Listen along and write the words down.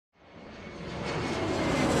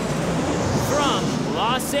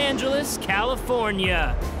Los Angeles,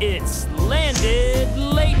 California. It's Landed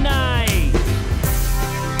Late Night.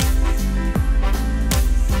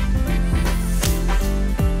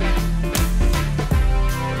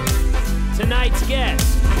 Tonight's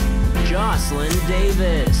guest, Joslyn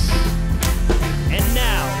Davis. And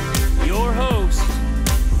now, your host,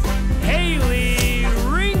 Haley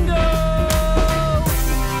Ringo.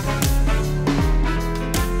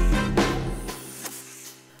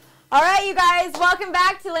 All right, you guys, welcome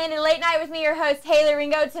back to Landed Late Night with me, your host, Haley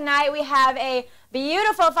Ringo. Tonight we have a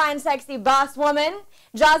beautiful, fine, sexy boss woman,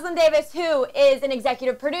 Joslyn Davis, who is an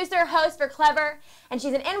executive producer, host for Clever, and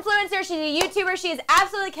she's an influencer, she's a YouTuber, she is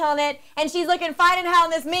absolutely killing it, and she's looking fine and hell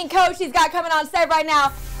in this mink coat she's got coming on set right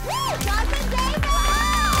now. Woo! Joslyn Davis!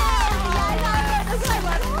 Look at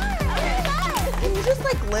my blood horn. Can you just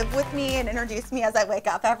like live with me and introduce me as I wake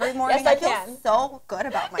up every morning? Yes, I feel can. so good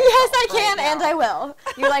about myself. Yes, I can, right and I will.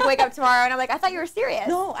 You like wake up tomorrow, and I'm like, I thought you were serious.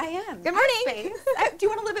 No, I am. Good morning. Do you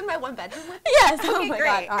want to live in my one bedroom with me? Yes. Okay, Oh my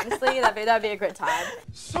great. God. Honestly, that'd be a good time.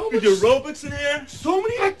 So many aerobics in here. So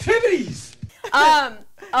many activities.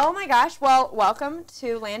 Oh my gosh. Well, welcome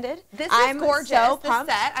to Landed. This I'm is gorgeous. so This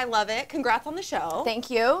pumped. set, I love it. Congrats on the show. Thank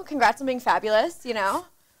you. Congrats on being fabulous. You know,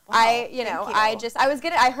 Wow, thank you.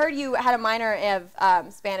 I heard you had a minor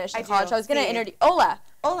of Spanish in college. do, So I was gonna sí. introduce. Hola.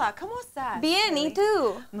 Hola, ¿cómo estás? Bien, ¿y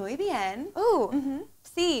tú? Muy bien. Ooh.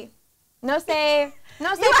 Sí. No sé.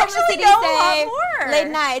 No sé You cómo actually se know a dice lot more. late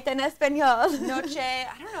night en español. Noche, I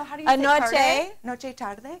don't know, how do you Anoche. say tarde? Noche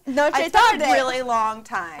tarde? Noche It's been tarde. a really long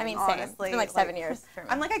time, I mean, same. honestly. It's been like 7 years for me.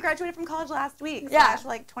 I'm like, I graduated from college last week. Yeah. /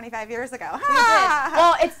 like 25 years ago. We did.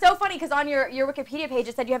 Well, it's so funny because on your Wikipedia page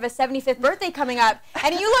it said you have a 75th birthday coming up,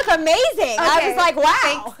 and you look amazing. I was like, wow.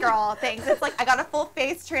 Thanks, girl. Thanks. It's like I got a full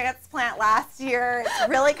face transplant last year. It's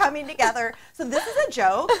really coming together. So this is a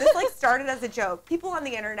joke. This like started as a joke. People on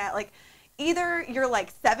the internet, like, either you're like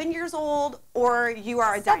 7 years old or you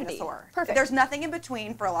are a 70. dinosaur. Perfect. There's nothing in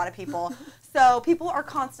between for a lot of people. So people are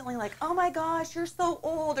constantly like, oh my gosh, you're so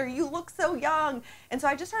old, or you look so young. And so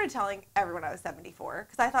I just started telling everyone I was 74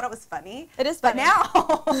 because I thought it was funny. It is funny.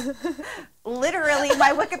 But now, literally,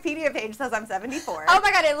 my Wikipedia page says I'm 74. Oh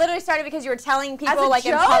my God! It literally started because you were telling people As a like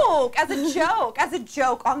joke, as a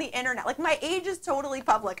joke on the internet. Like, my age is totally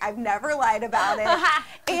public. I've never lied about it.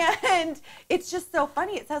 And it's just so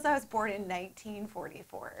funny. It says I was born in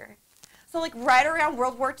 1944. So, like, right around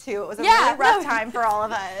World War II. It was a really rough time for all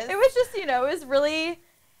of us. It was just, it was really,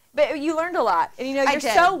 but you learned a lot. And, I you're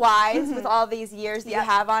did. so wise with all these years that you Yep.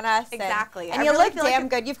 have on us. Exactly. And I you really look feel like damn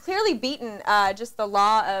good. You've clearly beaten just the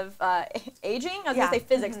law of aging. I was going to say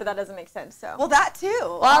physics, but that doesn't make sense. So. Well, that too.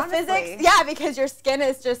 Well, honestly. physics, yeah, because your skin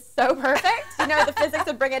is just so perfect. The physics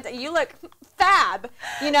would bring it to, you look fab,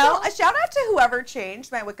 Well, a shout out to whoever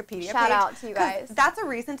changed my Wikipedia page. Shout out to you 'cause guys. That's a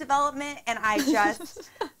recent development, and I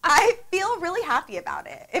feel really happy about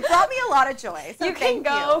it. It brought me a lot of joy. So you can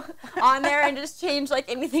go on there and just change like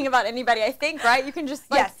anything about anybody, I think, right? You can just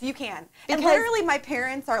like, yes, you can. And because- literally, my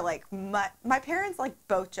parents are like, my parents like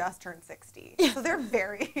both just turned 60, so they're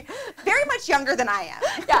very, very much younger than I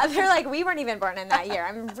am. yeah, they're like, we weren't even born in that year.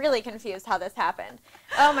 I'm really confused how this happened.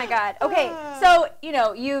 Oh my God. Okay, so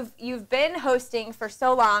you've been hosting for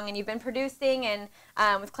so long, and you've been producing and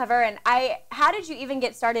with Clever. And how did you even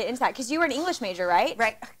get started into that? Because you were an English major, right?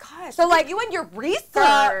 Right. Oh, gosh. So like you and your research.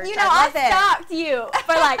 I love it. stalked you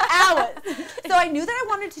for like hours. So I knew that I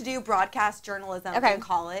wanted to do broadcast journalism Okay. in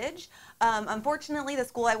college. Unfortunately, the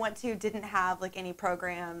school I went to didn't have like any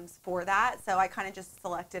programs for that, so I kind of just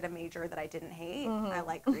selected a major that I didn't hate. I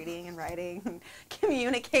like reading and writing and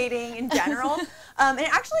communicating in general. And it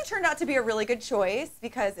actually turned out to be a really good choice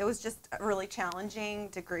because it was just a really challenging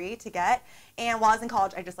degree to get. And while I was in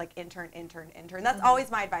college, I just like intern. That's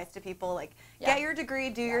always my advice to people, like get your degree,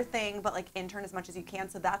 do your thing, but like intern as much as you can.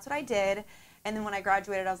 So that's what I did. And then when I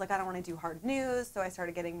graduated, I was like, I don't want to do hard news, so I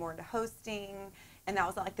started getting more into hosting. And that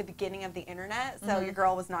was like the beginning of the internet. So your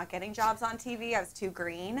girl was not getting jobs on TV. I was too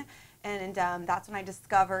green. And that's when I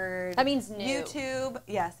discovered That means new. YouTube.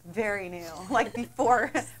 Yes, very new. Like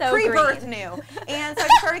before, So pre-birth green. new. And so I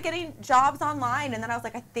started getting jobs online. And then I was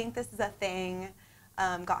like, I think this is a thing.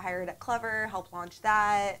 Got hired at Clever, helped launch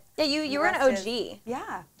that. Yeah, you were an OG.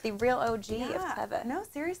 Yeah. The real OG of Clever. No,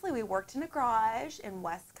 seriously, we worked in a garage in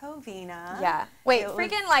West Covina. Yeah. Wait,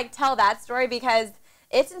 freaking like tell that story because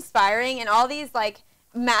it's inspiring, and all these like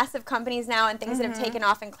massive companies now and things that have taken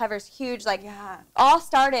off, and Clever's huge, like all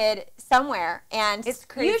started somewhere, and It's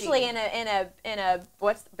crazy. usually in a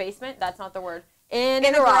what's basement? That's not the word. in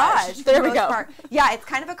a garage. for There the we most go. part. Yeah, it's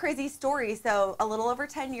kind of a crazy story. So a little over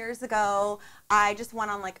 10 years ago, I just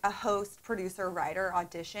went on like a host, producer, writer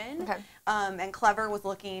audition. Okay. And Clever was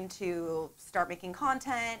looking to start making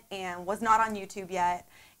content and was not on YouTube yet.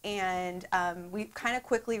 And we kind of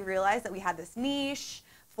quickly realized that we had this niche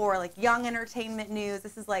for like young entertainment news.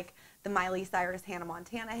 This is like the Miley Cyrus, Hannah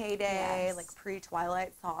Montana heyday, Yes. like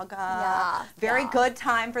pre-Twilight Saga. Yeah. Very Yeah. good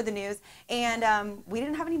time for the news. And we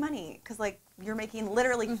didn't have any money because like you're making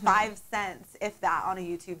literally 5 cents, if that, on a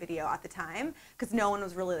YouTube video at the time because no one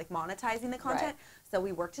was really like monetizing the content. Right. So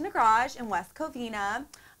we worked in a garage in West Covina.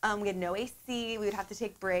 We had no AC. We would have to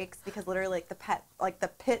take breaks because literally like the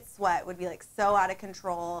pit sweat would be like so out of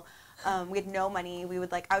control. We had no money. I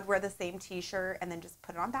would wear the same T-shirt and then just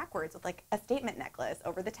put it on backwards with like a statement necklace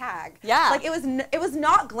over the tag. Yeah. Like it was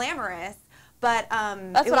not glamorous, but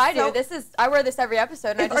That's it what I was do. so- I wear this every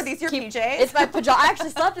episode. And I Are just these your keep, PJs? It's my pajama. I actually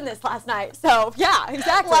slept in this last night. So yeah,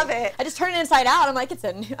 exactly. Love it. I just turn it inside out. I'm like,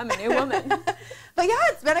 I'm a new woman. But yeah,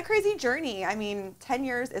 it's been a crazy journey. I mean, 10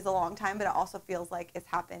 years is a long time, but it also feels like it's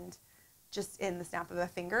happened just in the snap of a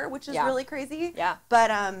finger, which is Yeah. really crazy. Yeah.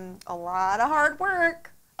 But a lot of hard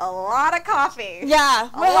work, a lot of coffee. Yeah,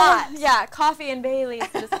 A lot. Yeah, coffee and Bailey's.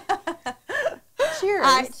 Just,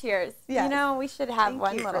 Cheers. cheers. Yes. You know, we should have Thank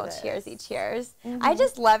one you for little this. cheersy cheers. I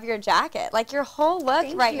just love your jacket. Like your whole look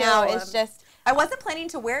Thank right now you. is just. I wasn't planning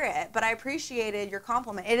to wear it, but I appreciated your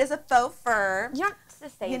compliment. It is a faux fur. You don't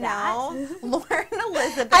have to say You that. know, Lauren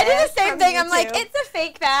Elizabeth. I do the same from thing. I'm like, YouTube. it's a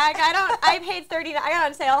fake bag. I paid $30. I got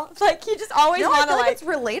on sale. It's like you just always No, I want to feel like like. it's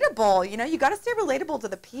relatable. You know, you got to stay relatable to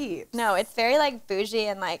the peeps. No, it's very like bougie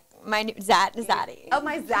and like my new Zaddy. Oh,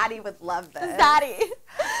 my Zaddy would love this. Zaddy.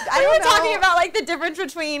 We don't were talking know. about like the difference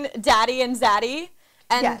between daddy and Zaddy.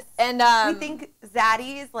 And, Yes. and We think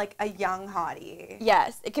Zaddy is like a young hottie.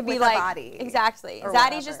 yes, it could be with a like body exactly. or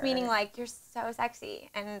Zaddy's just whatever. meaning like you're so sexy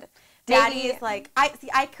and Daddy maybe- is like,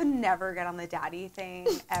 I could never get on the daddy thing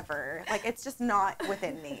ever. Like, it's just not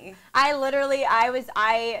within me. I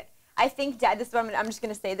think dad. This is what I'm just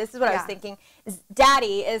gonna say. This is what I was Yeah. thinking. Is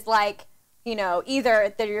daddy is like, you know,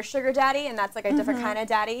 either they're your sugar daddy and that's like a different kind of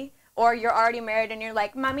daddy, or you're already married and you're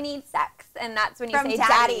like, mommy needs sex, and that's when you From say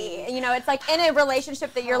daddy. daddy. You know, it's like in a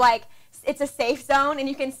relationship that you're like, it's a safe zone and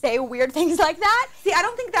you can say weird things like that. See, I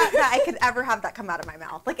don't think that I could ever have that come out of my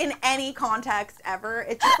mouth. Like, in any context ever.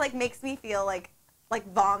 It just, like, makes me feel like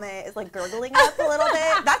vomit is, like, gurgling up a little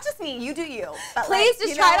bit. That's just me. You do you. But, Please like, just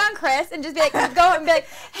you try know, it on Chris and just be like, go and be like,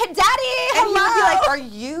 hey, daddy, And he would be hello. like, are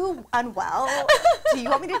you unwell? Do you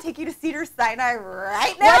want me to take you to Cedars-Sinai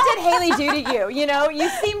right now? What did Haley do to you? You know, you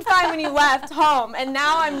seemed fine when you left home, and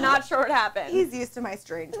now I'm not sure what happened. He's used to my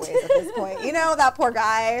strange ways at this point. You know, that poor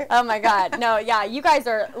guy. Oh my God. No, yeah, you guys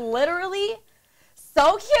are literally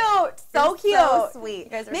so cute. So cute. So sweet. You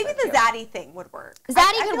guys are Maybe so the cute. Zaddy thing would work. Zaddy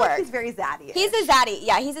I could feel like work. he's very Zaddy. He's a Zaddy.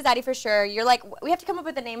 Yeah, he's a Zaddy for sure. You're like, we have to come up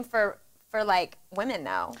with a name for like women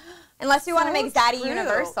though. Unless we want to make Zaddy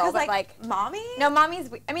universal, but like mommy? no, mommy's.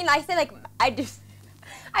 I mean, I say like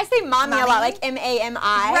I say mommy a lot, Mommy? like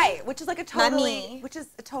M-A-M-I. Right, which is like a Mommy.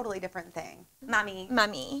 totally different thing. Mommy.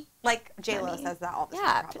 Mummy. Like J-Lo Mommy. says that all the Yeah.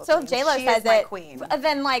 time. Probably. So if J-Lo She says is my it, queen.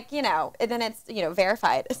 then like, you know, then it's, you know,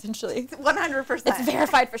 verified essentially. 100%. It's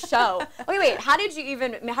verified for show. Okay, wait. How did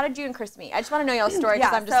you and Chris meet? I just want to know y'all's story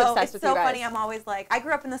because I'm just obsessed with you guys. It's so funny. I'm always like, I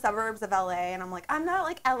grew up in the suburbs of LA, and I'm like, I'm not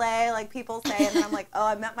like LA, like people say, and then I'm like, oh,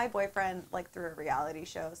 I met my boyfriend like through a reality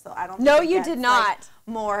show, so I don't. No, think it you gets, did like, not.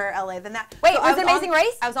 more LA than that. Wait, So was I it Amazing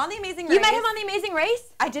Race? I was on the Amazing Race. You met him on The Amazing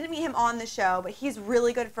Race? I didn't meet him on the show, but he's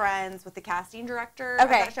really good friends with the casting director Okay. of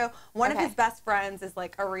that show. One of Okay. his best friends is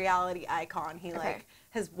like a reality icon. He Okay. like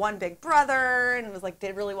has one big brother and was like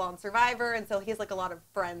did really well in Survivor, and so he has like a lot of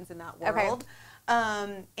friends in that Okay. world.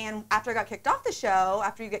 And after I got kicked off the show,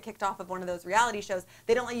 after you get kicked off of one of those reality shows,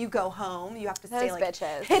 they don't let you go home. You have to stay Those like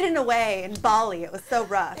bitches. hidden away in Bali. It was so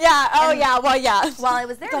rough. Yeah. Oh, And yeah. Well, yeah. While I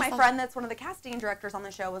was there, my That's friend that's one of the casting directors on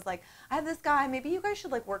the show was like, I have this guy, maybe you guys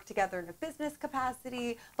should like work together in a business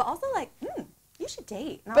capacity, but also like, you should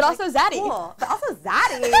date. And I But was also like, Zaddy. Cool. But also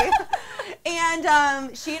Zaddy.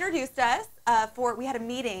 And she introduced us we had a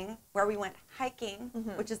meeting where we went hiking,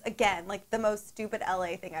 which is, again, like the most stupid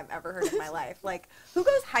LA thing I've ever heard in my life. Like, who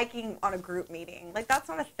goes hiking on a group meeting? Like, that's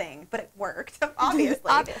not a thing, but it worked, obviously.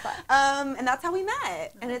 Obviously. And that's how we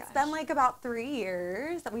met. And my it's gosh. been like about 3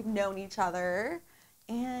 years that we've known each other.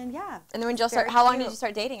 And yeah. And then when y'all Very how long did cute. you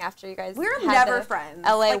start dating after you guys We were had never the friends.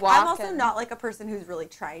 LA like, walk? I'm also and- not like a person who's really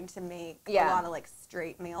trying to make Yeah. a lot of like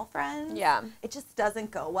straight male friends. Yeah. It just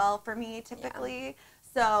doesn't go well for me typically.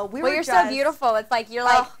 So we were Well, you're just, so beautiful. It's like you're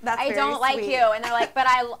like, that's I very don't like sweet. you, and they're like, but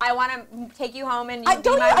I want to take you home and you be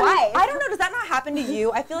don't my you, wife. I don't know. Does that not happen to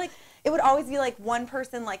you? I feel like it would always be like one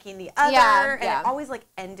person liking the other, and it always like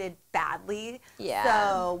ended badly. Yeah.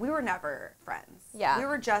 So we were never friends. Yeah. We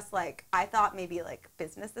were just like, I thought maybe like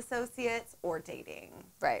business associates or dating.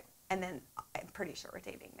 Right. And then I'm pretty sure we're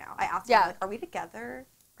dating now. I asked her, like, are we together?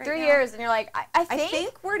 Right 3 now? years, and you're like, I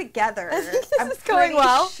think we're together. I'm going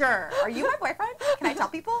well. Sure. Are you my boyfriend? Can I tell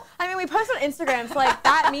people? I mean, we post on Instagram, so like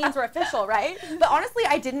that means we're official, right? But honestly,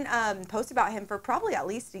 I didn't post about him for probably at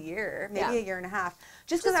least a year, maybe a year and a half,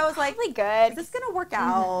 just because I was like, good. Is this gonna work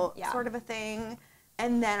out? Sort of a thing.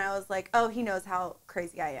 And then I was like, oh, he knows how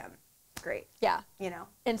crazy I am. Great. Yeah. You know.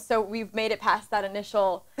 And so we've made it past that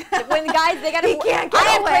initial. When the guys, they got to. He can't get I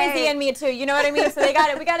have away. crazy in me too. You know what I mean? So they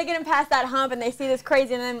got it. We got to get them past that hump, and they see this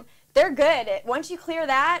crazy, and then they're good. Once you clear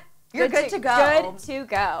that, you're good to go. Good to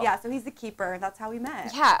go. Yeah. So he's the keeper. That's how we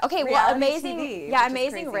met. Yeah. Okay. Reality well, amazing. TV, yeah,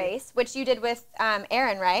 Amazing Race, which you did with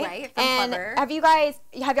Aaron, right? Right. From and Clever.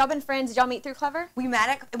 have y'all been friends? Did y'all meet through Clever? We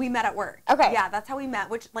met at work. Okay. Yeah, that's how we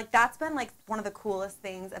met. Which like that's been like one of the coolest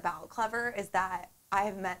things about Clever is that I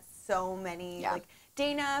have met so many like.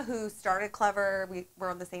 Dana, who started Clever, we were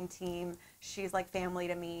on the same team. She's like family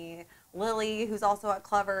to me. Lily, who's also at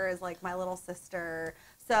Clever, is like my little sister.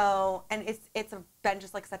 So, and it's been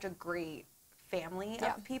just like such a great family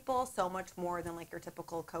of people, so much more than like your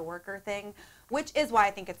typical coworker thing, which is why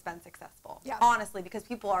I think it's been successful. Yeah. Honestly, because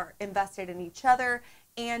people are invested in each other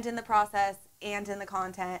and in the process and in the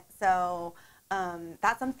content. So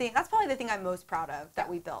that's probably the thing I'm most proud of that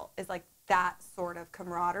we built is like that sort of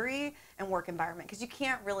camaraderie and work environment, because you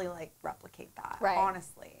can't really like replicate that,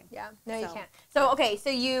 honestly. Yeah, no, you can't. So okay, so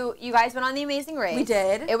you guys went on The Amazing Race. We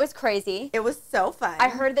did. It was crazy. It was so fun. I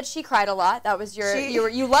heard that she cried a lot. That was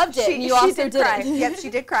you loved it. And you also did cry. it. Yep, she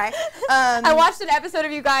did cry. I watched an episode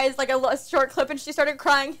of you guys, like a short clip, and she started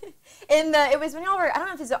crying. It was when y'all were, I don't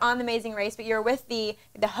know if it was on The Amazing Race, but you were with the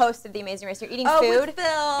host of The Amazing Race. You're eating food, with Phil.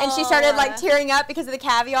 And she started like tearing up because of the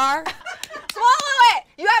caviar. Swallow it!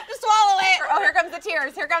 You have to swallow it! Oh, here comes the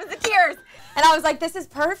tears. Here comes the tears. And I was like, this is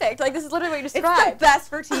perfect. Like, this is literally what you described. It's the best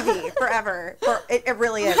for TV forever. It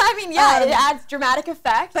really is. I mean, yeah, it adds dramatic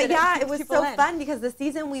effect. But yeah, it was so fun because the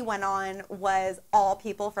season we went on was all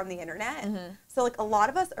people from the internet. Mm-hmm. So like a lot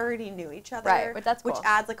of us already knew each other. Right, but that's cool. Which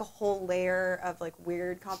adds like a whole layer of like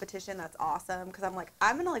weird competition. That's awesome because I'm like,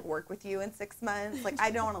 I'm gonna like work with you in 6 months. Like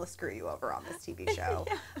I don't want to screw you over on this TV show.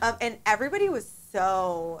 And everybody was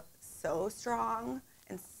so strong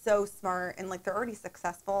and so smart, and like they're already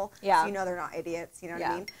successful. Yeah. So you know they're not idiots. You know what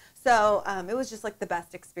I mean? So it was just like the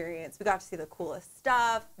best experience. We got to see the coolest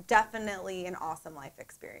stuff. Definitely an awesome life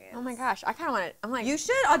experience. Oh my gosh, I kind of want to. I'm like, you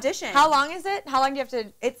should audition. How long is it? How long do you have to?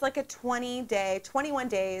 It's like a 21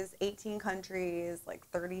 days, 18 countries, like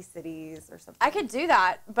 30 cities or something. I could do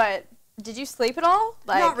that, but did you sleep at all?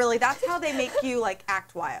 Like, not really. That's how they make you like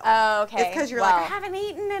act wild. Oh, okay. It's because you're like, I haven't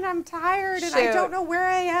eaten and I'm tired and I don't know where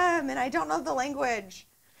I am and I don't know the language.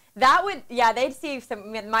 That would, they'd see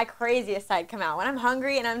my craziest side come out. When I'm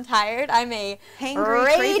hungry and I'm tired, I'm a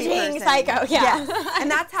raging psycho. Yeah.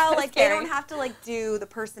 And that's how, like, they don't have to, like, do the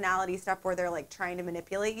personality stuff where they're, like, trying to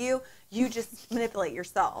manipulate you. You just manipulate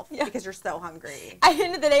yourself because you're so hungry. At the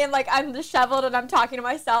end of the day, I'm disheveled and I'm talking to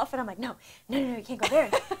myself and I'm like, no, you can't go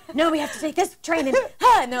there. No, we have to take this train. And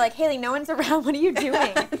they're like, Haley, no one's around. What are you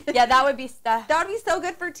doing? Yeah, that would be stuff. That would be so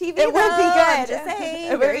good for TV. It would be good. Just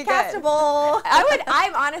saying. It would be castable.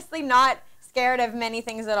 I'm honestly not scared of many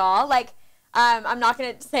things at all. Like, I'm not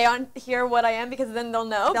going to say on here what I am because then they'll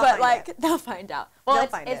know. They'll find out. Well,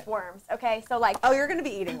 it's worms. Okay, so like. Oh, you're going to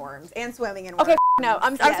be eating worms and swimming in worms. Okay, no,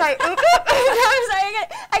 I'm sorry. I'm sorry.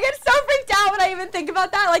 I get so freaked out when I even think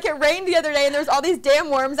about that. Like, it rained the other day and there's all these damn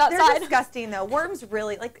worms outside. They're disgusting though. Worms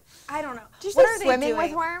really, like, I don't know. Did you say swimming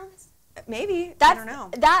with worms? Maybe. I don't know.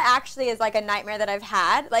 That actually is like a nightmare that I've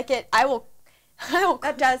had. Like,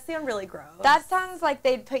 that does sound really gross. That sounds like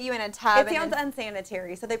they'd put you in a tub. It sounds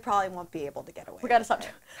unsanitary, so they probably won't be able to get away. We gotta stop.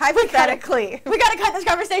 Hypothetically. We gotta cut this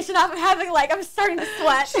conversation off. I'm starting to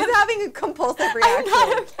sweat. She's having a compulsive reaction. I'm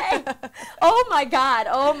not okay. Oh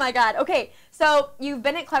my god. Okay, so you've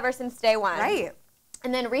been at Clever since day one. Right.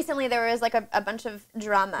 And then recently there was like a bunch of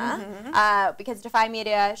drama because Defy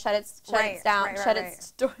Media shut its down. Shut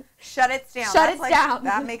its down.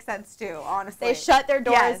 That makes sense too, honestly. They shut their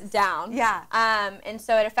doors down. Yeah. And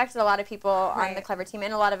so it affected a lot of people on the Clever team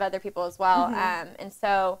and a lot of other people as well. And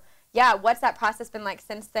so, what's that process been like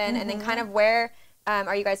since then? And then kind of where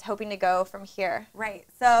are you guys hoping to go from here? Right.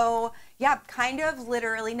 So,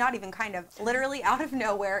 literally out of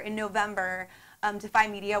nowhere in November, Defy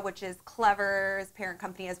Media, which is Clever's parent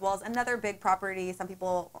company, as well as another big property. Some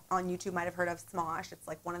people on YouTube might have heard of Smosh. It's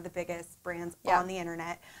like one of the biggest brands on the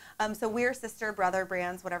internet. So we're sister, brother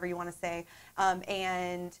brands, whatever you want to say.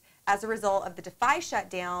 And as a result of the Defy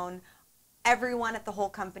shutdown, everyone at the whole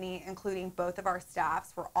company, including both of our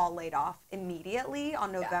staffs, were all laid off immediately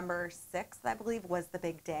on November 6th, I believe, was the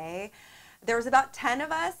big day. There was about 10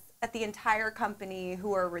 of us at the entire company who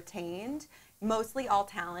were retained, mostly all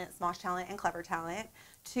talent, Smosh talent and Clever talent,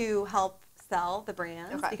 to help sell the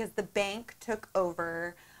brands because the bank took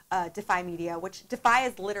over Defy Media, which Defy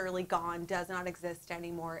is literally gone, does not exist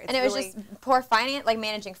anymore. It's and it was just poor finance, like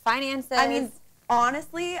managing finances. I mean,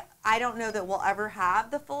 honestly, I don't know that we'll ever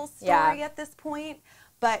have the full story at this point,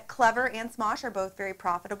 but Clever and Smosh are both very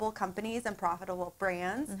profitable companies and profitable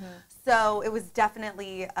brands. So it was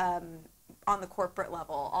definitely on the corporate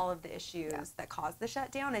level, all of the issues that caused the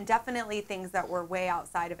shutdown, and definitely things that were way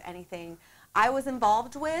outside of anything I was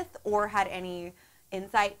involved with or had any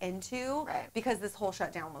insight into, because this whole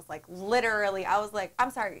shutdown was like literally, I was like, I'm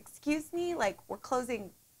sorry, excuse me, like we're closing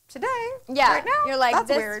today, right now? You're like, that's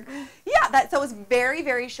this weird. Yeah, so it was very,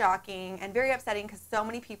 very shocking and very upsetting because so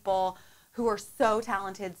many people who are so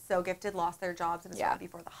talented, so gifted, lost their jobs, and it was right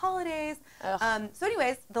before the holidays. So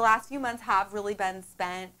anyways, the last few months have really been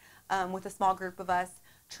spent with a small group of us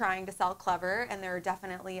trying to sell Clever, and there are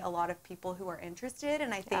definitely a lot of people who are interested,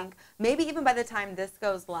 and I think maybe even by the time this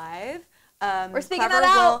goes live, we're speaking Clever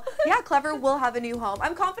that out. Clever will have a new home.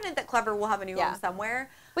 I'm confident that Clever will have a new home somewhere.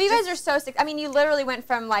 Well, you guys are so sick. I mean, you literally went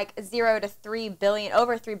from like 0 to 3 billion,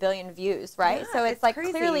 over 3 billion views, right? So it's like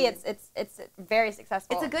crazy. Clearly it's very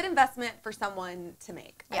successful. It's a good investment for someone to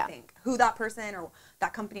make, I think. Who that person or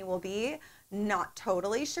that company will be, not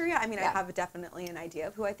totally sure yet. I mean, I have definitely an idea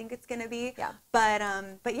of who I think it's going to be.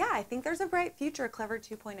 But yeah, I think there's a bright future, Clever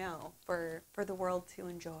 2.0, for the world to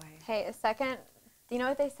enjoy. Hey, you know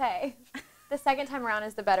what they say? The second time around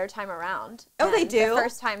is the better time around. Oh, they do? The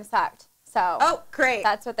first time sucked. So great.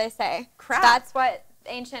 That's what they say. Crap. That's what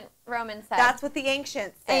ancient Romans said. That's what the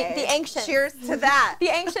ancients say. The ancients. Cheers to that. The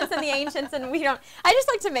ancients and the ancients, and we don't. I just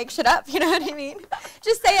like to make shit up. You know what I mean?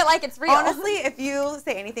 Just say it like it's real. Honestly, if you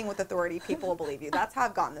say anything with authority, people will believe you. That's how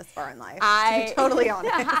I've gotten this far in life. To be totally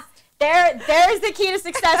honest. There's the key to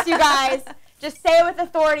success, you guys. Just say it with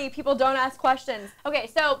authority. People don't ask questions. Okay,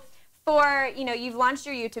 so you've launched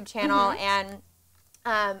your YouTube channel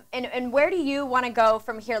and where do you want to go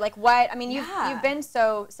from here? Like what, I mean, you've been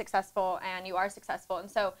so successful and you are successful.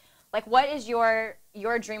 And so like, what is your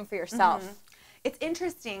dream for yourself? It's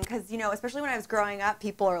interesting because, especially when I was growing up,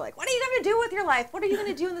 people are like, what are you going to do with your life? What are you going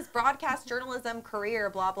to do in this broadcast journalism career,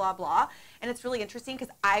 blah, blah, blah. And it's really interesting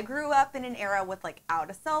because I grew up in an era without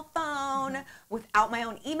a cell phone, without my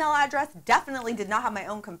own email address, definitely did not have my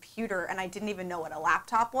own computer, and I didn't even know what a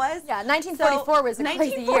laptop was. Yeah, 1944 was a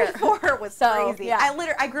crazy year. 1944 was crazy.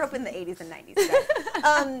 Yeah. I grew up in the 80s and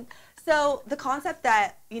 90s. So the concept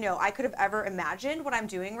that, I could have ever imagined what I'm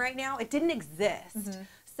doing right now, it didn't exist.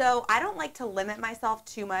 So I don't like to limit myself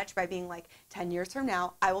too much by being like, 10 years from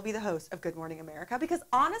now, I will be the host of Good Morning America. Because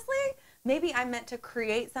honestly, maybe I'm meant to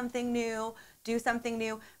create something new, do something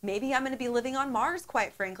new. Maybe I'm going to be living on Mars,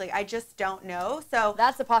 quite frankly. I just don't know. So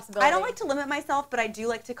that's a possibility. I don't like to limit myself, but I do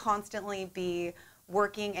like to constantly be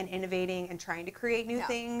working and innovating and trying to create new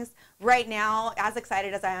things. Right now, as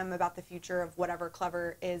excited as I am about the future of whatever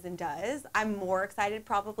Clever is and does, I'm more excited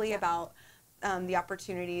probably about the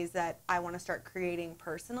opportunities that I want to start creating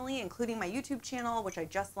personally, including my YouTube channel, which I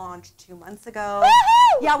just launched 2 months ago.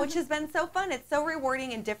 Woohoo! Yeah, which has been so fun. It's so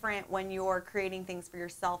rewarding and different when you're creating things for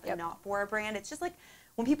yourself and not for a brand. It's just like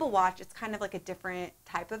when people watch, it's kind of like a different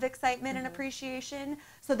type of excitement and appreciation.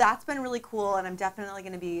 So that's been really cool, and I'm definitely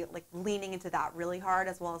going to be like leaning into that really hard,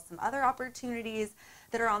 as well as some other opportunities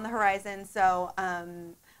that are on the horizon. So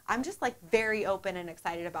I'm just like very open and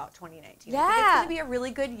excited about 2019. Yeah. I think it's going to be a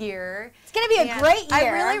really good year. It's going to be a great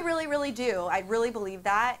year. I really, really, really do. I really believe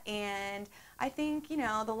that. And I think, the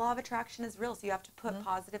law of attraction is real. So you have to put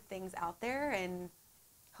positive things out there and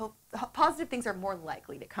hope positive things are more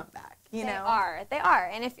likely to come back. They are.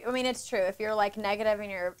 And it's true. If you're like negative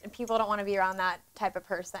and people don't want to be around that type of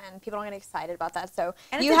person, people don't get excited about that. So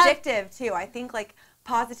and it's addictive too. I think like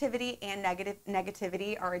positivity and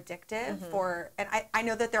negativity are addictive and I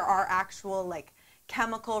know that there are actual like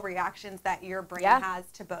chemical reactions that your brain has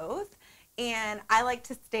to both, and I like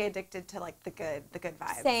to stay addicted to like the good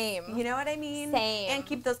vibes. Same. You know what I mean? Same. And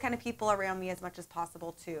keep those kind of people around me as much as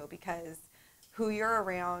possible too, because who you're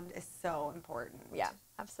around is so important. Yeah,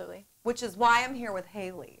 absolutely. Which is why I'm here with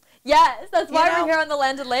Haley. Yes, that's why we're here on the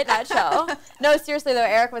Landed Late Night Show. No, seriously though,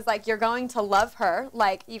 Eric was like, you're going to love her.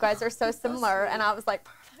 Like, you guys are so similar. And I was like,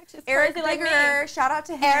 perfect. Eric crazy like Bigger, me. shout out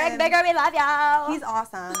to him. Eric Bigger, we love y'all. He's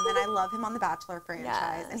awesome, and I love him on the Bachelor franchise.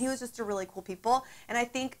 Yes. And he was just a really cool people. And I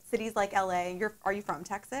think cities like LA, are you from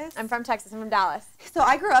Texas? I'm from Texas. I'm from Dallas. So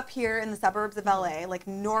I grew up here in the suburbs of LA, like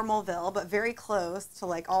Normalville, but very close to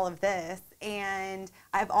like all of this. And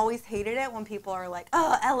I've always hated it when people are like,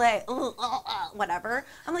 oh, LA, whatever.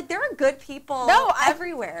 I'm like, there are good people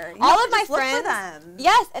everywhere. You all have of to my just look for friends, them.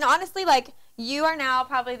 yes, and honestly, like, you are now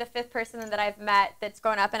probably the 5th person that I've met that's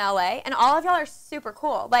grown up in LA, and all of y'all are super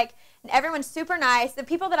cool. Like, everyone's super nice. The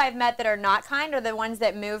people that I've met that are not kind are the ones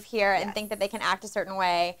that move here and think that they can act a certain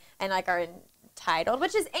way and, like, are entitled,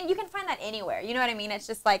 which is, and you can find that anywhere. You know what I mean? It's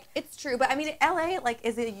just like, it's true. But I mean, LA, like,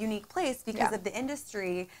 is a unique place because of the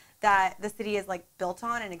industry that the city is, like, built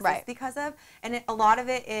on and exists because of. And a lot of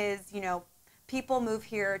it is, you know, people move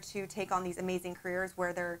here to take on these amazing careers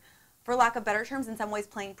where they're, for lack of better terms, in some ways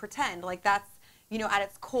playing pretend. Like, that's, you know, at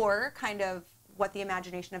its core kind of what the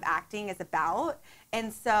imagination of acting is about.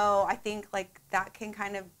 And so I think, like, that can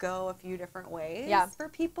kind of go a few different ways for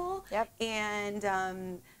people.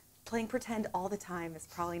 And playing pretend all the time is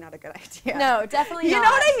probably not a good idea. No, definitely not. You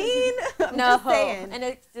know what I mean? I'm just saying. And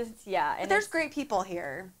it's just, and but there's great people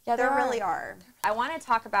here. Yeah, there really are. I want to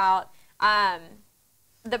talk about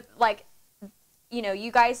you know,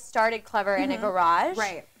 you guys started Clever in a garage.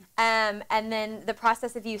 Right. And then the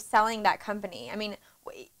process of you selling that company. I mean,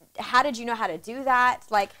 how did you know how to do that?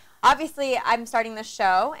 Like, obviously, I'm starting this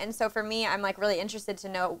show, and so for me, I'm, like, really interested to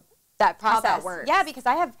know that process. How that works. Yeah, because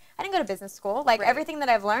I didn't go to business school. Like, everything that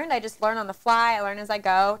I've learned, I just learn on the fly. I learn as I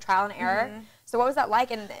go, trial and error. So what was that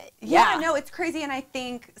like? And yeah, no, it's crazy. And I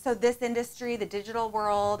think, so this industry, the digital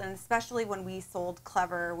world, and especially when we sold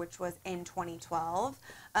Clever, which was in 2012,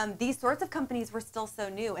 these sorts of companies were still so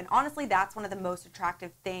new. And honestly, that's one of the most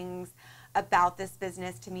attractive things about this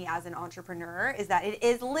business to me as an entrepreneur, is that it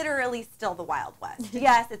is literally still the Wild West.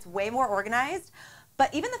 Yes, it's way more organized,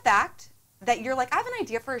 but even the fact that you're like, I have an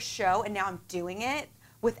idea for a show and now I'm doing it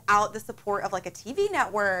without the support of, like, a TV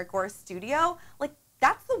network or a studio, like,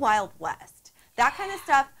 that's the Wild West. That kind of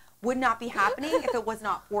stuff would not be happening if it was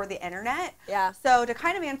not for the internet. Yeah. So to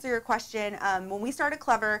kind of answer your question, when we started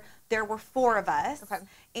Clever, there were 4 of us. Okay.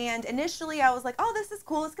 And initially I was like, oh, this is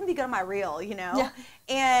cool. It's going to be good on my reel, you know? Yeah.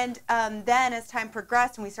 And then as time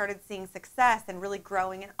progressed and we started seeing success and really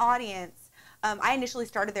growing an audience, I initially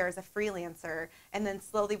started there as a freelancer. And then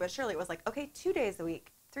slowly but surely it was like, okay, 2 days a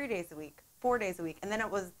week, 3 days a week, 4 days a week. And then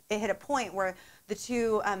it hit a point where the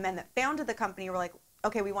 2 men that founded the company were like,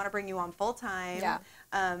 okay, we want to bring you on full time. Yeah.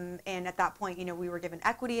 And at that point, you know, we were given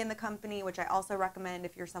equity in the company, which I also recommend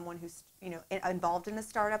if you're someone who's, you know, involved in a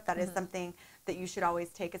startup, that is something that you should always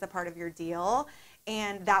take as a part of your deal.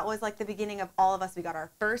 And that was like the beginning of all of us. We got our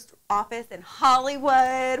first office in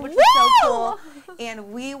Hollywood, which was so cool.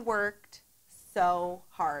 And we worked so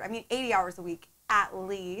hard. I mean, 80 hours a week at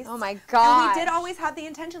least. Oh my God. And we did always have the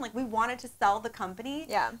intention, like, we wanted to sell the company.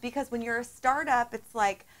 Yeah. Because when you're a startup, it's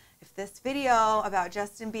like, if this video about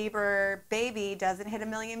Justin Bieber baby doesn't hit 1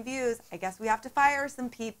 million views, I guess we have to fire some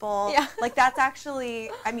people. Yeah. Like, that's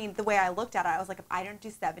actually, I mean, the way I looked at it, I was like, if I don't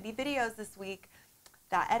do 70 videos this week,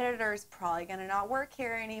 that editor's probably going to not work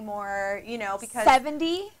here anymore, you know, because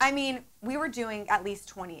 70? I mean, we were doing at least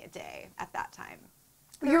 20 a day at that time.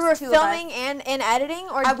 You were filming and editing?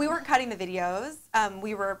 Or we weren't cutting the videos.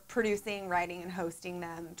 We were producing, writing, and hosting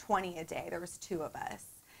them 20 a day. There was 2 of us.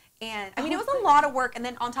 And, I mean, it was a lot of work. And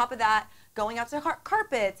then on top of that, going out to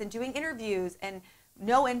carpets and doing interviews and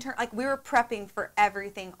no intern. Like, we were prepping for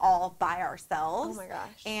everything all by ourselves. Oh, my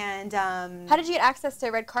gosh. And how did you get access to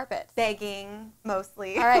red carpets? Begging,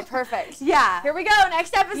 mostly. All right, perfect. Yeah. Here we go,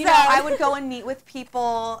 next episode. You know, I would go and meet with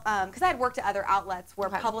people, because I had worked at other outlets where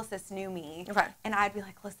publicists knew me. Okay. And I'd be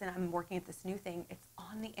like, listen, I'm working at this new thing. It's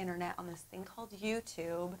on the internet, on this thing called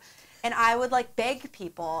YouTube. And I would, like, beg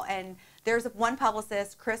people. And there's one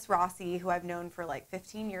publicist, Chris Rossi, who I've known for, like,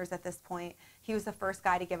 15 years at this point. He was the first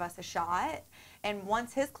guy to give us a shot. And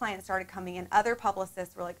once his clients started coming in, other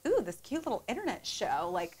publicists were like, ooh, this cute little internet show.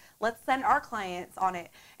 Like, let's send our clients on it.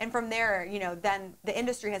 And from there, you know, then the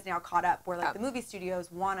industry has now caught up where, like, the movie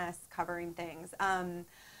studios want us covering things.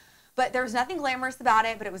 But there was nothing glamorous about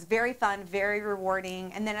it, but it was very fun, very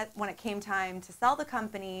rewarding. And then when it came time to sell the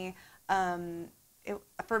company,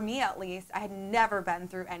 for me at least, I had never been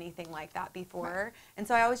through anything like that before. And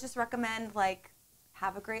so I always just recommend, like,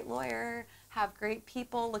 have a great lawyer, have great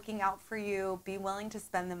people looking out for you, be willing to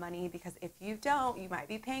spend the money, because if you don't, you might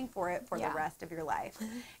be paying for it for the rest of your life.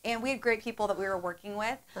 And we had great people that we were working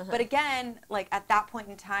with. But again, like, at that point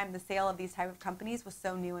in time, the sale of these type of companies was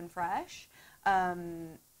so new and fresh.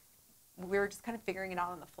 We were just kind of figuring it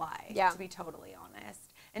out on the fly, to be totally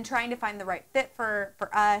honest. and trying to find the right fit for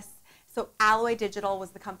us. So Alloy Digital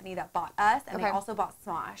was the company that bought us, and they also bought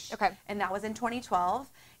Smosh. Okay. And that was in 2012.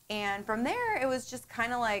 And from there, it was just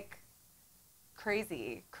kind of like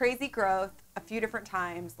crazy growth a few different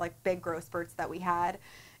times, like big growth spurts that we had.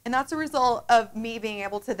 And that's a result of me being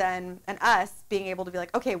able to then, and us being able to be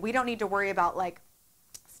like, okay, we don't need to worry about like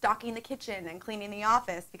stocking the kitchen and cleaning the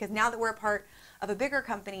office, because now that we're a part of a bigger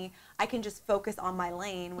company, I can just focus on my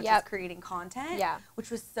lane, which is creating content, which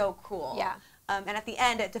was so cool. Yeah. And at the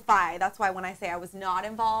end at Defy, that's why when I say I was not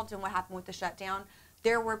involved in what happened with the shutdown,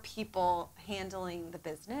 there were people handling the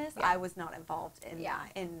business. I was not involved in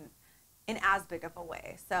in as big of a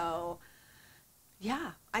way. So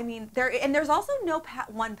yeah, I mean, there's also no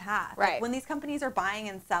one path. Right. Like when these companies are buying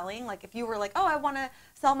and selling, like if you were like, oh, I want to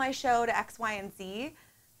sell my show to X, Y, and Z,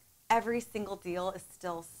 every single deal is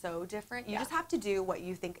still so different. You just have to do what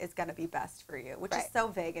you think is going to be best for you, which is so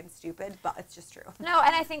vague and stupid, but it's just true. No,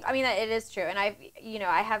 and I think, I mean, it is true. And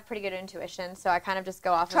I have pretty good intuition, so I kind of just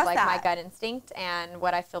go off of like my gut instinct and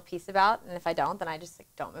what I feel peace about. And if I don't, then I just like,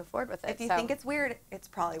 don't move forward with it. If you think it's weird, it's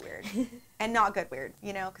probably weird. And not good weird,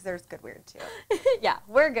 you know, because there's good weird too. Yeah,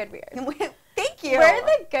 we're good weird. Thank you. We're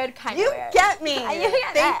the good kind of weird. You get me.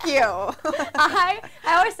 Thank you. I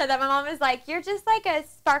always said that. My mom was like, you're just like a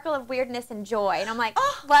sparkle of weirdness and joy. And I'm like,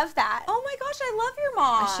 love that. Oh my gosh, I love your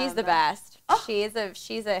mom. She's the best. Oh.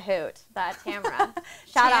 She's a hoot. That Tamara.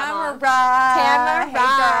 Shout out, Mom. Tamara. Hey,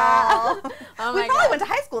 girl. Oh we my probably God. went to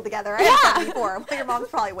high school together, right? Yeah. 74. Well, your mom's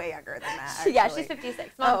probably way younger than that. Actually. Yeah, she's 56.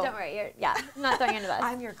 Mom, don't worry. I'm not throwing you under the bus.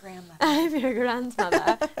 I'm your grandmother. I'm your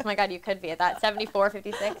grandmother. Oh my God, you could be at that 74,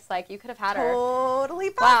 56. Like you could have had her. Totally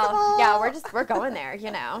possible. Wow. Yeah, we're going there.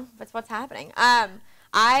 You know, that's what's happening. I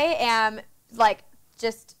am like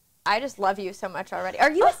I just love you so much already.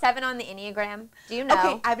 Are you a 7 on the Enneagram? Do you know?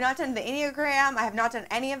 Okay, I've not done the Enneagram. I have not done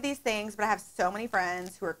any of these things, but I have so many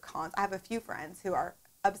friends who are I have a few friends who are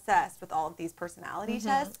obsessed with all of these personality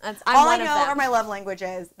tests. All I know are my love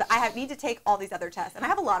languages. I need to take all these other tests, and I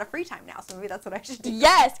have a lot of free time now, so maybe that's what I should do.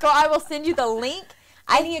 Yes, girl, I will send you the link.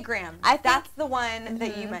 Enneagram. That's the one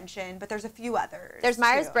that you mentioned, but there's a few others. There's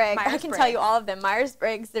Myers-Briggs. I can tell you all of them.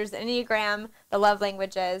 Myers-Briggs, there's Enneagram, the love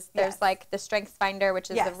languages. There's like the Strengths Finder,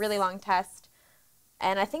 which is a really long test.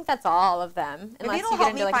 And I think that's all of them. Maybe it'll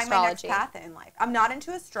help me find my next path in life. I'm not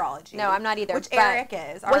into astrology. No, I'm not either. Which Eric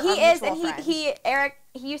is. Well, he is, and Eric,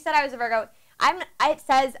 you said I was a Virgo. It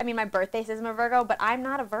says, I mean, my birthday says I'm a Virgo, but I'm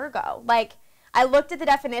not a Virgo. Like, I looked at the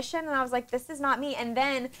definition, and I was like, this is not me. And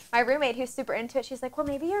then my roommate, who's super into it, she's like, well,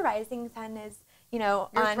 maybe your rising sun is, you know,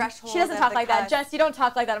 your threshold. She doesn't talk like that. Jess, you don't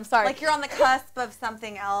talk like that. I'm sorry. Like you're on the cusp of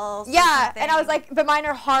something else. Yeah, and I was like, but mine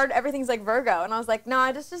are hard. Everything's like Virgo. And I was like, no,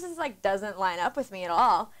 it just like doesn't line up with me at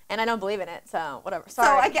all. And I don't believe in it, so whatever. Sorry.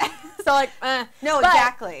 So I guess. So like, No, but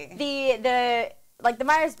exactly. Like the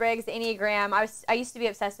Myers-Briggs, the Enneagram, I used to be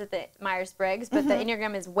obsessed with the Myers-Briggs, but the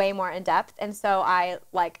Enneagram is way more in depth, and so I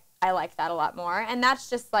like that a lot more. And that's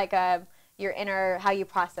just like your inner, how you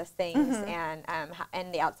process things and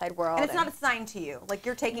in the outside world. And it's not assigned to you. Like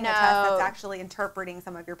you're taking a test that's actually interpreting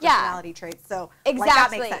some of your personality traits. So exactly, like,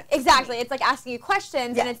 that makes sense. Exactly. It's like asking you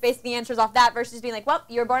questions and it's basically answers off that versus being like, well,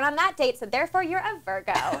 you were born on that date, so therefore you're a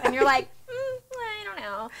Virgo. And you're like, I don't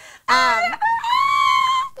know.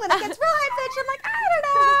 When it gets real high pitch, I'm like, I don't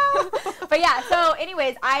know. But yeah, so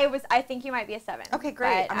anyways, I think you might be a 7. Okay,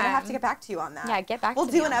 great. But, I'm going to have to get back to you on that. Yeah, get back to me.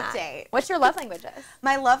 We'll do an on update. That. What's your love languages?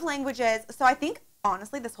 My love languages, so I think,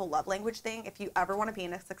 honestly, this whole love language thing, if you ever want to be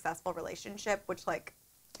in a successful relationship, which, like,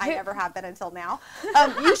 I never have been until now,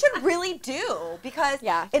 you should really do, because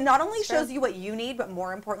it not only shows you what you need, but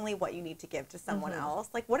more importantly, what you need to give to someone else.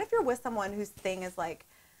 Like, what if you're with someone whose thing is, like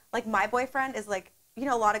my boyfriend is, like, you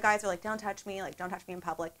know, a lot of guys are like, don't touch me in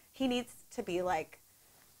public. He needs to be, like,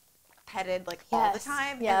 petted, like, all the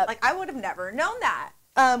time. And, like, I would have never known that,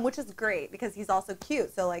 which is great because he's also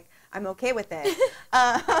cute. So, like, I'm okay with it.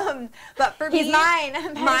 But for me, he's mine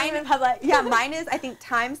in public. Yeah, mine is, I think,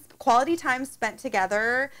 quality time spent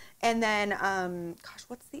together. And then, gosh,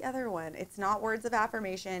 what's the other one? It's not words of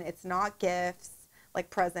affirmation. It's not gifts, like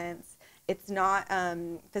presents. It's not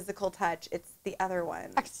physical touch. It's the other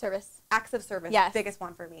one. Acts of service. Acts of service. Yes. Biggest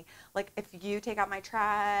one for me. Like, if you take out my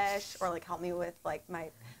trash or, like, help me with, like,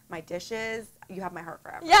 my dishes, you have my heart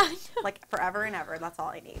forever. Yeah. Like, forever and ever. That's all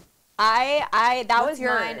I need. That was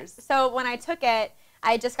mine. So when I took it,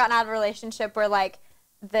 I had just gotten out of a relationship where, like,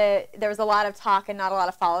 there was a lot of talk and not a lot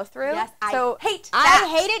of follow through. Yes, I hate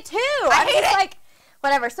it too. I hate it. Like,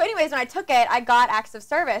 whatever. So anyways, when I took it, I got acts of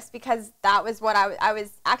service because that was what I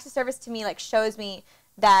was acts of service to me, like, shows me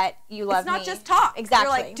that you love me. It's not just talk.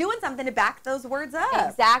 Exactly. You're, like, doing something to back those words up.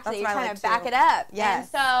 Exactly. You're trying to back it up.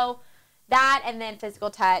 Yes. And so That and then physical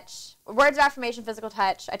touch. Words of affirmation, physical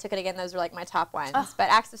touch. I took it again. Those were like my top ones. But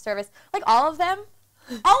acts of service, like all of them.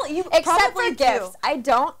 All you except for gifts. I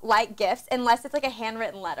don't like gifts unless it's like a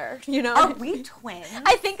handwritten letter. You know? Are we twins?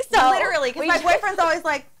 I think so. Literally, because my boyfriend's always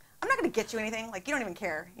like, I'm not gonna get you anything. Like, you don't even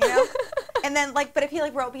care, you know? And then like, but if he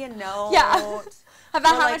like wrote me a note,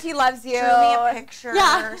 about or, how like, much he loves you, drew me a picture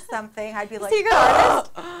or something, I'd be like, secret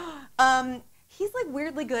artist. He's like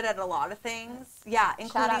weirdly good at a lot of things. Yeah,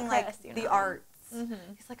 including like the arts.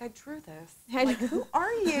 He's like, I drew this. I'm like, who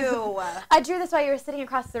are you? I drew this while you were sitting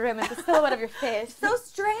across the room. It's the silhouette of your face. So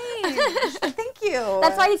strange. Thank you.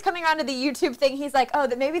 That's why he's coming around to the YouTube thing. He's like, oh,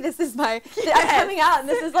 that maybe this is I'm coming out and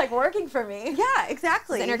this is like working for me. Yeah,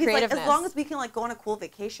 exactly. He's like, as long as we can like go on a cool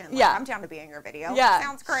vacation, like, I'm down to be in your video. Yeah,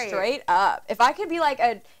 sounds great. Straight up. If I could be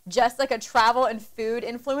like just like a travel and food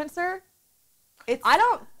influencer,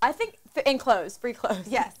 I think in clothes, free clothes.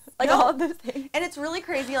 Yes. Like all of those things. And it's really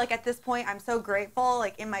crazy. Like at this point, I'm so grateful,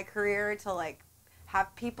 like in my career, to like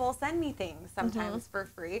have people send me things sometimes for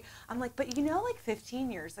free. I'm like, but you know, like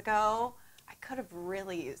 15 years ago, I could have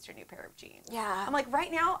really used your new pair of jeans. Yeah. I'm like,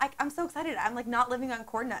 right now, I'm so excited. I'm like not living on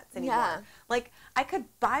corn nuts anymore. Yeah. Like I could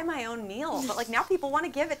buy my own meal, but like now people want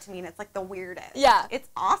to give it to me, and it's like the weirdest. Yeah. It's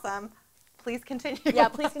awesome. Please continue. Yeah,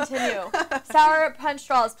 please continue. Sour Punch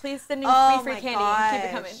straws, please send me free candy. Gosh. Keep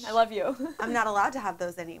it coming. I love you. I'm not allowed to have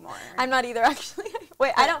those anymore. I'm not either, actually.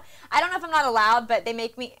 Wait, I don't know if I'm not allowed, but they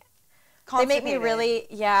make me really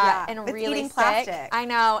and it's really eating sick. plastic. I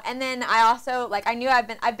know. And then I also like I knew I've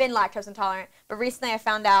been lactose intolerant, but recently I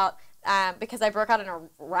found out because I broke out in a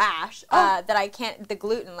rash that I can't the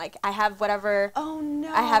gluten, like I have whatever. Oh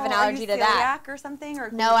no. I have an allergy to that. Or something, or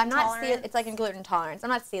no, I'm not it's like a gluten intolerance. I'm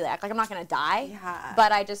not celiac. Like I'm not gonna die. Yeah.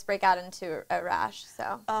 But I just break out into a rash.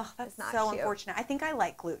 So that's not so cute. unfortunate. I think I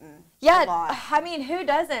like gluten. Yeah. A lot. I mean, who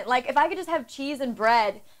doesn't? Like if I could just have cheese and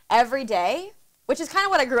bread every day, which is kind of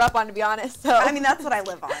what I grew up on, to be honest. So I mean, that's what I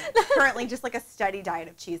live on. Currently, just like a steady diet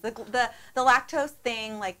of cheese. The lactose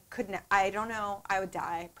thing, like, I don't know. I would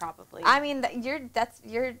die probably. I mean,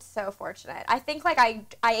 you're so fortunate. I think like I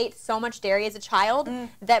ate so much dairy as a child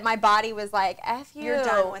that my body was like, F you, you're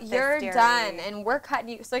done with you're this done, dairy. and we're cutting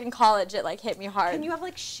you. So like in college, it like hit me hard. Can you have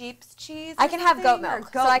like sheep's cheese? I can have goat milk,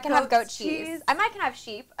 so I can have goat cheese. cheese. I might can have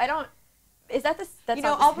sheep. I don't. Is that the? That's you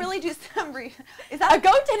know, I'll really do some. Is that a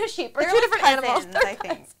goat and a sheep? Are two different animals. They're I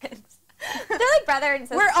think. They're like brother and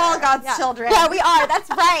sister. We're all God's children. Yeah, we are. That's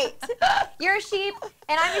right. You're a sheep,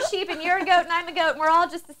 and I'm a sheep, and you're a goat, and I'm a goat, and we're all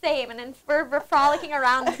just the same. And then we're frolicking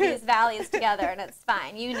around these valleys together, and it's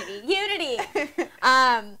fine. Unity.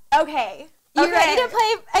 Okay. You ready to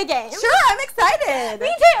play a game? Sure, I'm excited.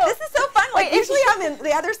 Me too. This is so fun. Like, Wait, usually I'm in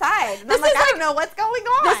the other side. And I'm like, I don't know what's going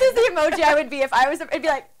on. This is the emoji I would be if I was. It'd be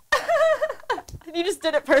like, you just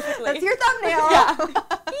did it perfectly. That's your thumbnail. Yeah.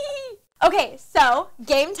 Okay, so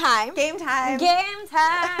game time. Game time. Game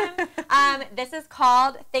time. This is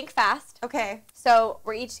called Think Fast. Okay. So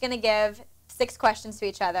we're each going to give 6 questions to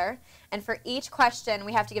each other. And for each question,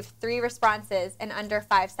 we have to give 3 responses in under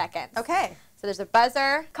 5 seconds. Okay. So there's a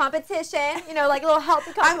buzzer, competition, you know, like a little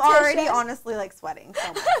healthy competition. I'm already honestly like sweating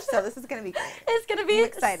so much. So this is going to be great. It's going to be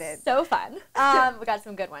excited. So fun. We got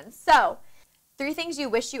some good ones. So 3 things you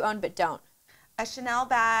wish you owned but don't. A Chanel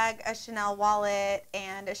bag, a Chanel wallet,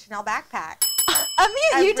 and a Chanel backpack.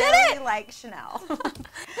 Amia, you did it! I really like Chanel.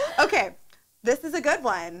 Okay, this is a good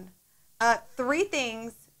one. 3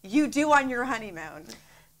 things you do on your honeymoon.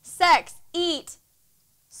 Sex, eat,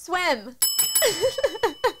 swim.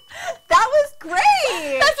 That was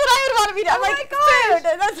great! That's what I would want to be doing. Oh like, my gosh.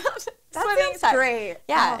 Food. That swimming sounds great.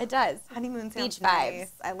 Yeah, Oh, it does. honeymoon sounds Beach nice.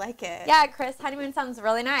 vibes. I like it. Yeah, Chris, honeymoon sounds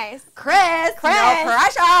really nice. Chris, no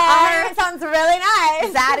pressure. Honeymoon sounds really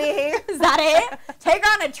nice. Zaddy. Take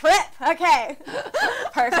her on a trip. Okay.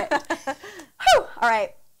 Perfect. Whew. All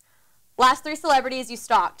right. Last 3 celebrities you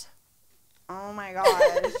stalked. Oh my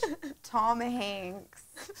gosh. Tom Hanks,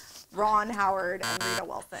 Ron Howard, and Rita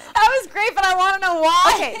Wilson. That was great, but I want to know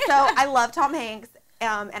why. Okay, so I love Tom Hanks.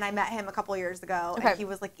 And I met him a couple years ago, and he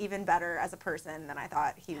was like even better as a person than I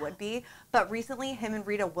thought he would be. But recently, him and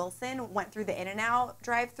Rita Wilson went through the In-N-Out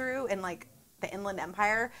drive-through in like the Inland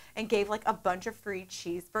Empire and gave like a bunch of free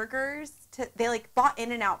cheeseburgers. They like bought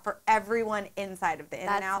In-N-Out for everyone inside of the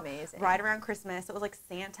In-N-Out. That's amazing. Right around Christmas. It was like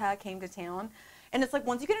Santa came to town, and it's like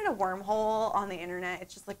once you get in a wormhole on the internet,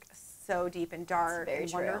 it's just like so deep and dark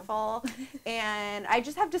and wonderful. And I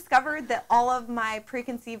just have discovered that all of my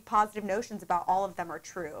preconceived positive notions about all of them are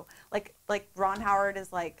true. Like Ron Howard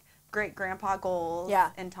is like great grandpa goals,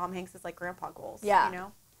 and Tom Hanks is like grandpa goals. Yeah, you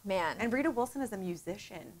know, man. And Rita Wilson is a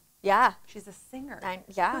musician. Yeah. She's a singer.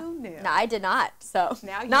 Yeah. Who knew? No, I did not. So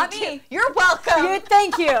Now not you me. do. You're welcome.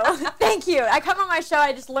 Thank you. Thank you. I come on my show.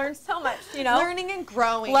 I just learn so much. You know. Learning and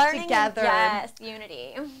growing Learning together. Yes.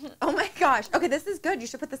 Unity. Oh my gosh. Okay, this is good. You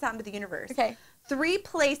should put this out into the universe. Okay. 3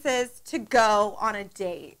 places to go on a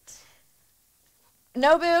date.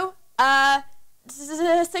 Nobu.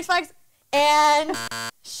 Six Flags. And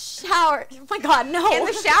shower. Oh my God, no. In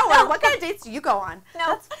the shower. No. What kind of dates do you go on? No.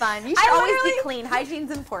 That's fun. You should I always literally- be clean.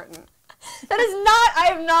 Hygiene's important. That is not. I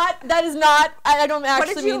am not. That is not. I don't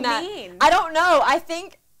actually did you mean that. mean? I don't know.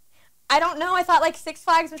 I don't know. I thought like Six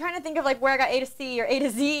Flags. I'm trying to think of like where I got A to C or A to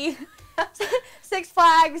Z. Six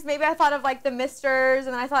Flags. Maybe I thought of like the Misters,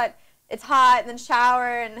 and then I thought it's hot, and then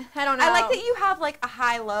shower, and I don't know. I like that you have like a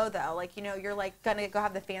high-low though. Like, you know, you're like gonna go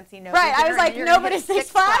have the fancy Nobu Right. I dinner was like, and you're gonna nobody hit Six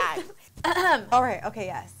Flags. All right. Okay.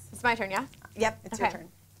 Yes. It's my turn. Yeah. Yep. It's your Okay. turn.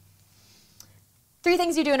 3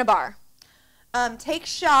 things you do in a bar. Take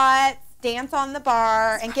shots, dance on the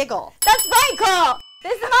bar, and giggle. That's right, girl.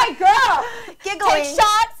 This is my girl. Giggling. Take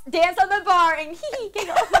shots, dance on the bar, and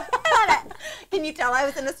giggle. I love it. Can you tell I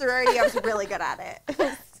was in a sorority? I was really good at it. It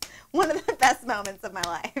was one of the best moments of my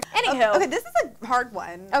life. Anywho. Okay, this is a hard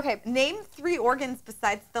one. Okay. Name 3 organs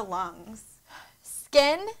besides the lungs.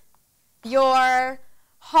 Skin, your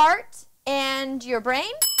heart, and your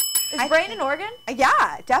brain. Is brain an organ?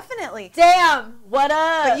 Yeah, definitely. Damn. What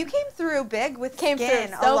up? But you came through big with Came skin.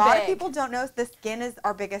 through A so lot of big. people don't know the skin is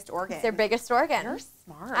our biggest organ. It's their biggest organ. You're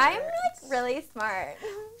smart. I'm like really smart.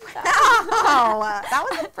 Oh, that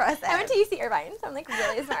was impressive. I went to UC Irvine, so I'm like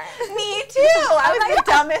really smart. Me too. I was the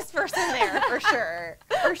dumbest person there, for sure.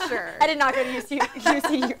 For sure. I did not go to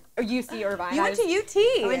UC Irvine. You went to UT.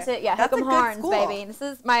 I went to That's Hook'em a good Horns, school. baby. This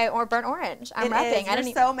is my burnt orange. I'm It repping. is. I You're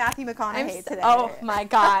didn't so Matthew I'm McConaughey so, today. oh my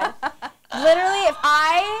God. Literally, if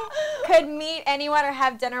I could meet anyone or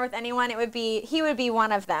have dinner with anyone, he would be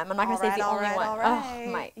one of them. I'm not going to say the only one. All right.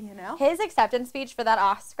 Oh my. You know? His acceptance speech for that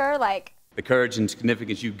Oscar, like, The courage and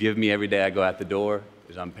significance you give me every day I go out the door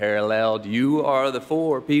is unparalleled. You are the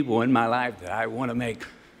 4 people in my life that I want to make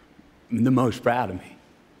the most proud of me.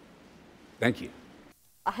 Thank you.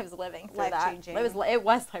 I was living through Life-changing. that. It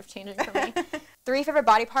was life-changing for me. 3 favorite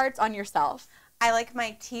body parts on yourself. I like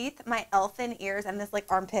my teeth, my elfin ears, and this like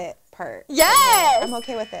armpit part. Yes! I'm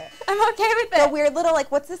okay with it. I'm okay with The it. weird little,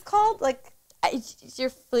 like, what's this called? Like, It's your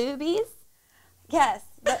flubies? yes.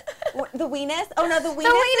 The weenus? Oh, no, the weenus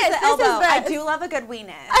weenus, is this the is elbow. the- I do love a good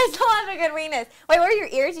weenus. I still have a good weenus. Wait, where are your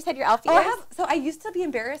ears? You said your elf ears? I used to be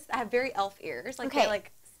embarrassed. I have very elf ears. Like, Okay. they,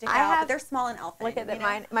 like, stick I out, have- but they're small and elfin. Look at you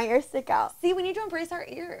that. know? My ears stick out. See, we need to embrace our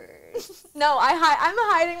ears. No, I'm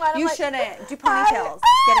hiding mine. I'm You like, shouldn't. Do ponytails.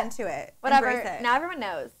 Get into it. Whatever. Embrace it. Now everyone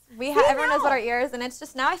knows. See, Everyone knows now. what our ears, and it's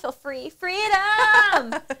just now I feel free.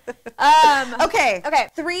 Freedom. Okay. Okay.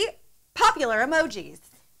 3 popular emojis.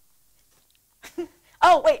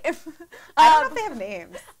 Oh wait. I don't know if they have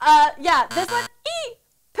names. Yeah, this one.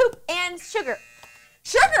 Poop and sugar.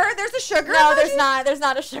 Sugar? There's a sugar No, emoji? there's not. There's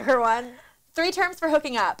not a sugar one. 3 terms for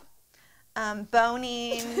hooking up.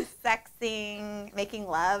 Boning, sexing, making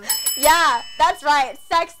love. Yeah, that's right.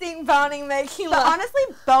 Sexting, boning, making But love. honestly,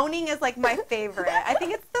 boning is like my favorite. I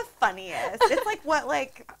think it's the funniest. It's like what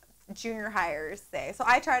like junior hires say. So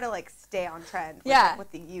I try to like stay on trend with Yeah. like,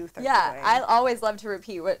 what the youth are Yeah, doing. I always love to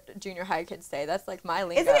repeat what junior high kids say. That's like my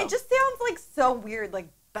lingo. Isn't it? It just sounds like so weird, like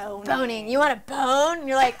boning. boning. You want to bone? And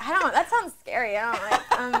you're like, I don't. That sounds scary. I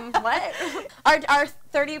don't like. What? Our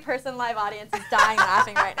 30-person live audience is dying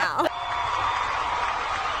laughing right now.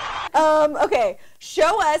 Okay.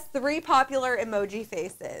 Show us 3 popular emoji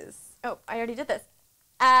faces. Oh, I already did this.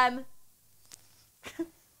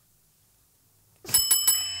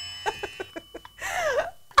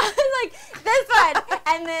 Like this one,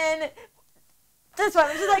 and then this one.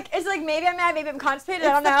 It's like maybe I'm mad, maybe I'm constipated.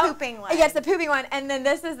 I don't It's the know. pooping one. Yeah, it's the pooping one, and then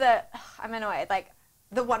this is the. I'm annoyed. Like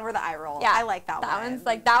The one where the eye roll. yeah, I like that one.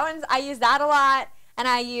 That one's. I use that a lot, and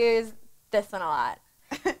I use this one a lot.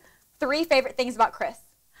 3 favorite things about Chris.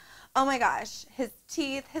 Oh my gosh. His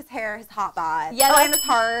teeth, his hair, his hot bod. Yeah, Oh, that's- and his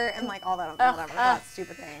heart and like all that whatever. That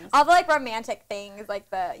stupid things. All the like romantic things, like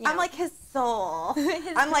the. You know, I'm like his soul.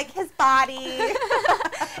 I'm like his body.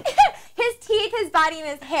 his teeth, his body, and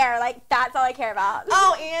his hair. Like that's all I care about.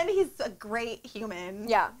 Oh, and he's a great human.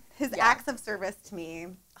 Yeah. His Yeah. acts of service to me.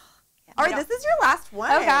 All right, don't- this is your last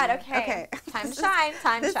one. Oh God. Okay. Okay. Time to This is- shine.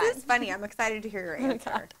 Time to This shine. is funny. I'm excited to hear your Oh, answer.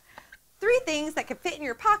 God. 3 things that could fit in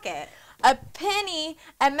your pocket. A penny,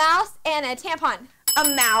 a mouse, and a tampon. A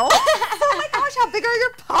mouse? Oh my gosh, how big are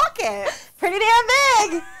your pockets? Pretty damn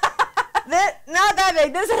big. Not that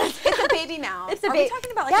big. This is. It's a baby mouse. It's a Are we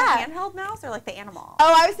talking about like yeah. a handheld mouse or like the animal?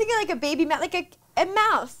 Oh, I was thinking like a baby mouse, like a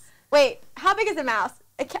mouse. Wait, how big is a mouse?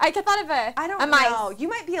 I thought of a I don't mice. know. You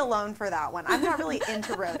might be alone for that one. I'm not really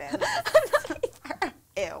into rodents.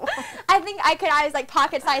 Ew. I think I could eyes like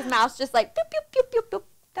pocket-sized mouse, just like boop, boop, boop, boop, boop.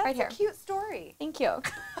 That's right here. a cute story. Thank you.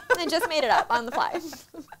 I just made it up on the fly.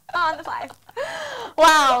 On the fly.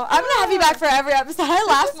 Wow. I'm going to have you back for every episode. I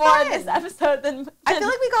laughed more in this episode than I feel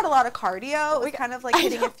like we got a lot of cardio. It was kind of like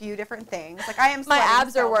hitting a few different things. Like I am my sweating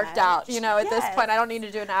abs are so worked much. out, you know, at this point. I don't need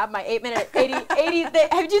to do an ab. My 8-minute, 80,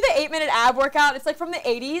 have you do the 8-minute ab workout? It's like from the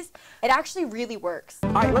 80s. It actually really works.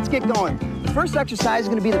 All right, let's get going. The first exercise is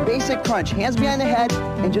going to be the basic crunch. Hands behind the head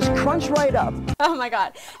and just crunch right up. Oh my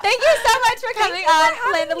God. Thank you so much for coming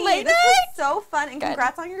on Land of Late This Night. was so fun, and Good.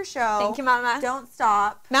 congrats on your show. Thank you, Mama. Don't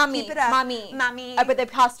stop. Mommy. Keep it up. Mommy. Mommy. With the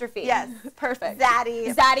apostrophe. Yes. Perfect.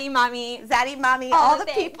 Zaddy. Zaddy, Mommy. Zaddy, Mommy, All all the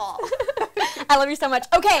the things. people. I love you so much.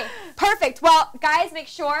 Okay, perfect. Well, guys, make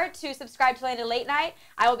sure to subscribe to Land of Late Night.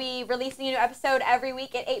 I will be releasing a new episode every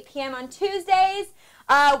week at 8 p.m. on Tuesdays.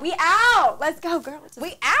 We out. Let's go, girl. Let's just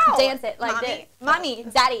We out. dance it like Mommy. this. Mommy,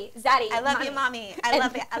 Zaddy, Zaddy. I love you, Mommy. I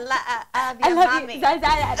love you. I love I you, love Mommy. you.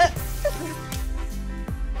 Zaddy.